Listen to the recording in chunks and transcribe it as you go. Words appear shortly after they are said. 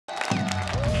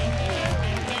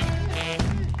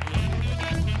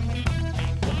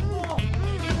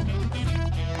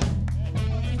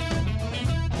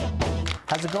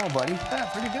How's it going, buddy? Yeah,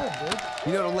 pretty good, dude.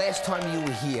 You know, the last time you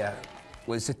were here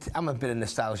was, I'm a bit of a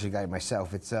nostalgia guy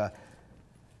myself. It's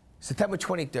September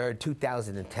 23rd,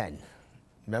 2010.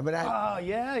 Remember that? Oh,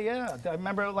 yeah. I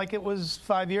remember it like it was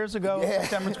 5 years ago, Yeah.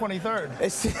 September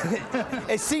 23rd.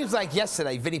 It seems like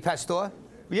yesterday. Vinny Pastore?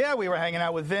 Yeah, we were hanging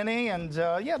out with Vinny, and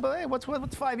yeah, but hey, what's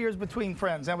 5 years between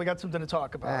friends? Now we got something to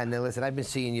talk about. And listen, I've been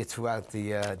seeing you throughout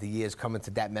the years coming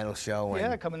to That Metal Show. And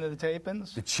yeah, coming to the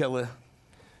tapings. the Chiller.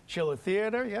 Chiller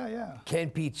Theater, yeah.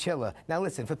 Can't beat Chiller. Now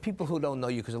listen, for people who don't know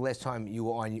you, because the last time you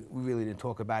were on, we really didn't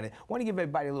talk about it. I want to give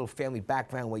everybody a little family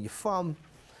background, where you're from,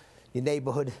 your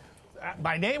neighborhood.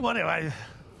 My name, what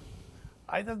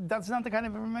that's not the kind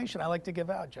of information I like to give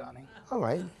out, Johnny. All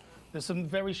right. There's some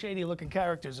very shady-looking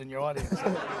characters in your audience.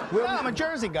 Yeah, I'm a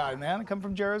Jersey guy, man. I come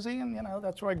from Jersey, and you know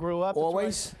that's where I grew up.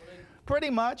 Always? Pretty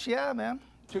much, yeah, man.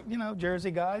 You know,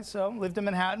 Jersey guy. So lived in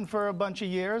Manhattan for a bunch of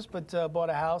years, but bought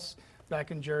a house back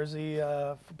in Jersey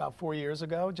about 4 years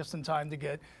ago, just in time to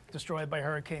get destroyed by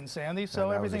Hurricane Sandy.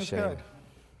 So everything's good.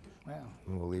 Yeah.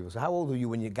 Unbelievable. So how old were you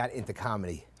when you got into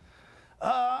comedy?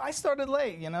 I started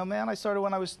late, you know, man. I started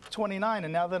when I was 29,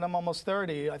 and now that I'm almost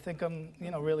 30, I think I'm,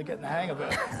 you know, really getting the hang of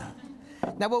it.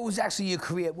 Now, what was actually your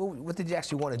career? What did you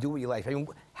actually want to do with your life? I mean,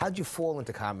 how'd you fall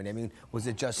into comedy? I mean, was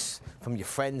it just from your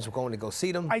friends going to go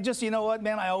see them? I just, you know what,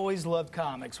 man, I always loved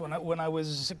comics. When I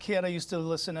was a kid, I used to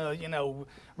listen to, you know,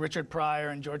 Richard Pryor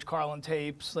and George Carlin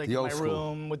tapes, like in my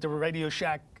room with the Radio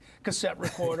Shack cassette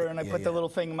recorder, and I put the little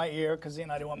thing in my ear because, you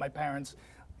know, I didn't want my parents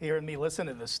hearing me listen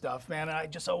to this stuff, man. And I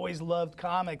just always loved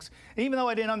comics. Even though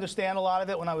I didn't understand a lot of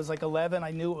it when I was like 11, I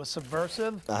knew it was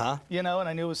subversive, you know, and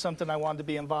I knew it was something I wanted to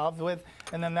be involved with.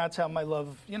 And then that's how my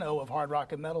love, you know, of hard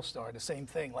rock and metal started. The same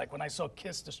thing. Like when I saw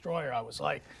Kiss Destroyer, I was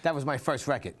like... That was my first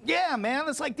record. Yeah, man.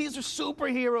 It's like these are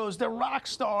superheroes. They're rock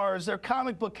stars. They're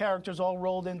comic book characters all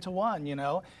rolled into one, you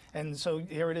know? And so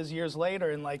here it is years later,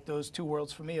 and like those two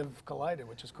worlds for me have collided,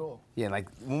 which is cool. Yeah, like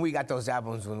when we got those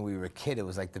albums when we were a kid, it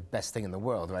was like the best thing in the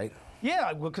world, right?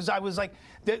 Yeah, because I was like,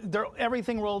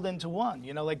 everything rolled into one.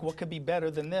 You know, like what could be better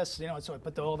than this? You know, so I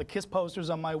put all the Kiss posters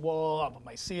on my wall, up on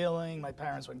my ceiling. My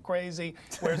parents went crazy.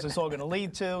 Where's this all going to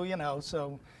lead to? You know,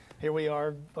 so here we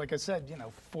are. Like I said, you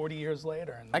know, 40 years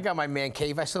later. And I got my man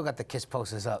cave. I still got the Kiss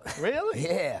posters up. Really?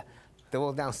 Yeah, they're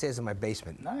all downstairs in my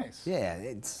basement. Nice.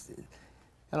 Yeah,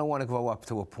 I don't want to grow up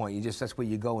to a point. That's where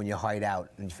you go and you hide out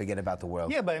and you forget about the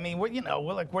world. Yeah, but I mean, we're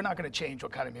not going to change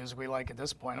what kind of music we like at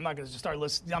this point. I'm not going to just start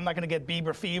listening. I'm not going to get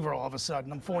Bieber fever all of a sudden.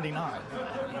 I'm 49.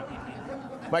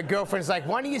 My girlfriend's like,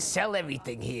 why don't you sell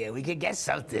everything here? We could get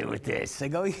something with this. I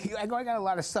go, I got a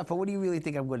lot of stuff, but what do you really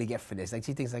think I'm going to get for this? Like,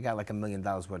 she thinks I got like $1 million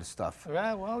worth of stuff.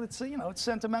 Right, well, it's, you know, it's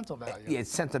sentimental value. Yeah,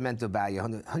 it's sentimental value,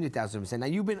 100,000%. Now,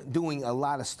 you've been doing a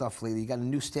lot of stuff lately. You got a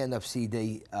new stand-up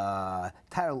CD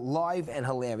titled Live and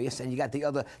Hilarious, and you got the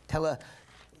other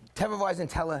Terrorize and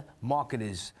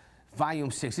Telemarketers,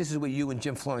 Volume 6. This is with you and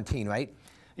Jim Florentine, right?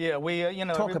 Yeah, we, you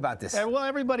know... Talk about this. Well,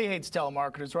 everybody hates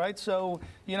telemarketers, right? So,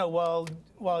 you know,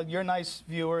 while your nice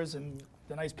viewers and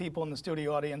the nice people in the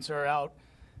studio audience are out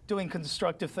doing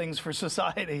constructive things for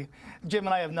society, Jim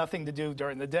and I have nothing to do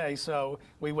during the day, so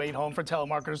we wait home for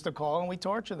telemarketers to call, and we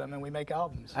torture them, and we make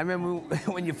albums. I remember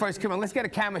when you first came on, let's get a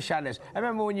camera shot of this. I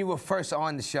remember when you were first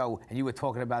on the show, and you were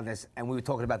talking about this, and we were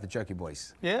talking about the Jerky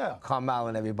Boys. Yeah. Carmel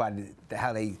and everybody,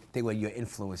 how they were your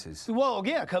influences. Well,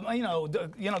 yeah,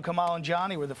 you know, Kamal and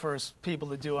Johnny were the first people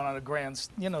to do it on a grand,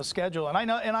 you know, schedule, and I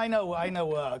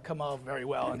know Kamal very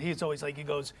well, and he's always like, he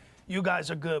goes, you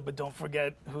guys are good, but don't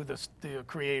forget who the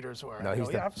creators were. No,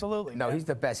 absolutely. No, he's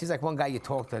the best. He's like one guy you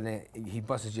talk to, and he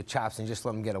busts your chops and just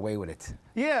let him get away with it.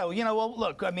 Yeah, you know, well,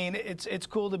 look, I mean, it's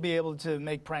cool to be able to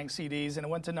make prank CDs, and it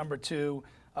went to #2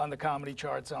 on the comedy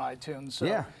charts on iTunes. So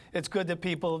yeah. It's good that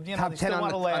people, you know, they still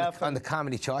want to laugh. On the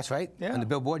comedy charts, right? Yeah. On the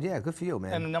Billboard, yeah, good for you,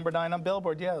 man. And #9 on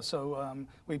Billboard, yeah. So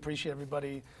we appreciate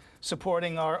everybody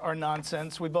supporting our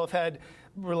nonsense. We both had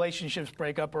relationships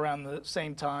break up around the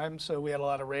same time, so we had a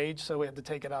lot of rage, so we had to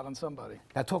take it out on somebody.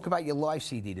 Now talk about your live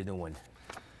CD, the new one.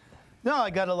 No,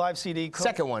 I got a live CD.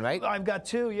 Second one, right? I've got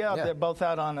two, yeah. They're both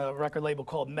out on a record label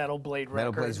called Metal Blade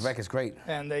Records. Metal Blade Records, great.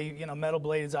 And they, you know, Metal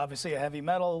Blade is obviously a heavy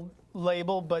metal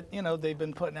label, but, you know, they've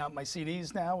been putting out my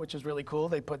CDs now, which is really cool.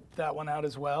 They put that one out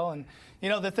as well. And, you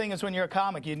know, the thing is when you're a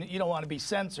comic, you don't want to be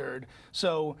censored.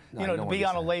 So, you know, to be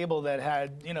on a label that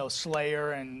had, you know,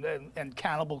 Slayer and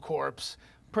Cannibal Corpse,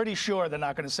 pretty sure they're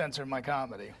not going to censor my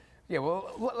comedy. Yeah,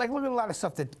 well, like look at a lot of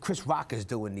stuff that Chris Rock is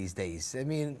doing these days. I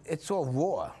mean, it's all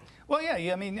raw. Well,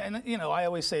 yeah, I mean, and you know, I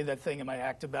always say that thing in my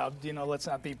act about, you know, let's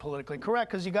not be politically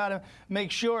correct, because you got to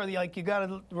make sure, like, you got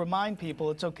to remind people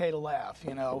it's okay to laugh.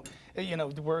 You know,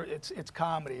 it's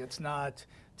comedy. It's not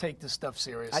take this stuff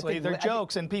seriously. They're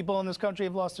jokes, and people in this country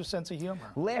have lost their sense of humor.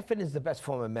 Laughing is the best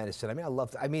form of medicine. I mean,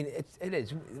 I mean, it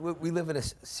is. We live in a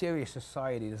serious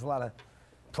society. There's a lot of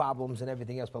problems and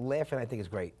everything else, but laughing, I think, is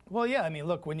great. Well, yeah, I mean,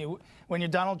 look, when you're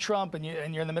Donald Trump and you're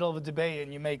in the middle of a debate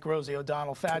and you make Rosie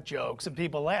O'Donnell fat jokes and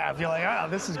people laugh, you're like, oh,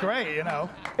 this is great, you know.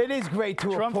 It is great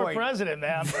to Trump a point. for president,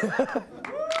 man.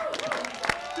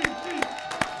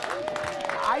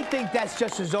 I think that's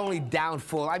just his only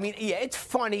downfall. I mean, yeah, it's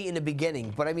funny in the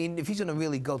beginning, but I mean, if he's going to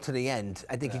really go to the end,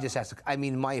 I think he just has to. I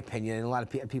mean, in my opinion, and a lot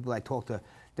of people I talk to,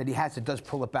 that he does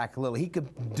pull it back a little. He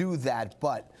could do that,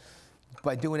 but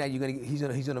by doing that, he's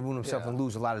gonna ruin himself and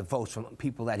lose a lot of votes from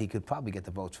people that he could probably get the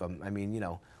votes from. I mean, you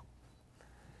know,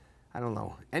 I don't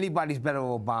know. Anybody's better than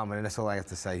Obama, and that's all I have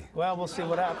to say. Well, we'll see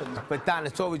what happens. But Don,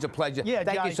 it's always a pleasure. Yeah,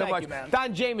 thank Johnny, you so much, man.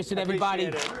 Don Jamieson, everybody.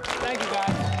 Appreciate it. Thank you,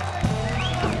 guys.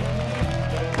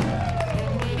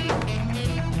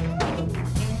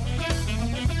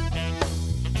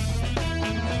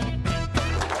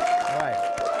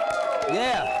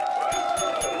 Yeah.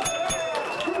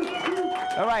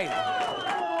 All right.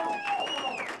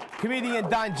 Comedian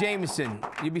Don Jamieson.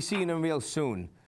 You'll be seeing him real soon.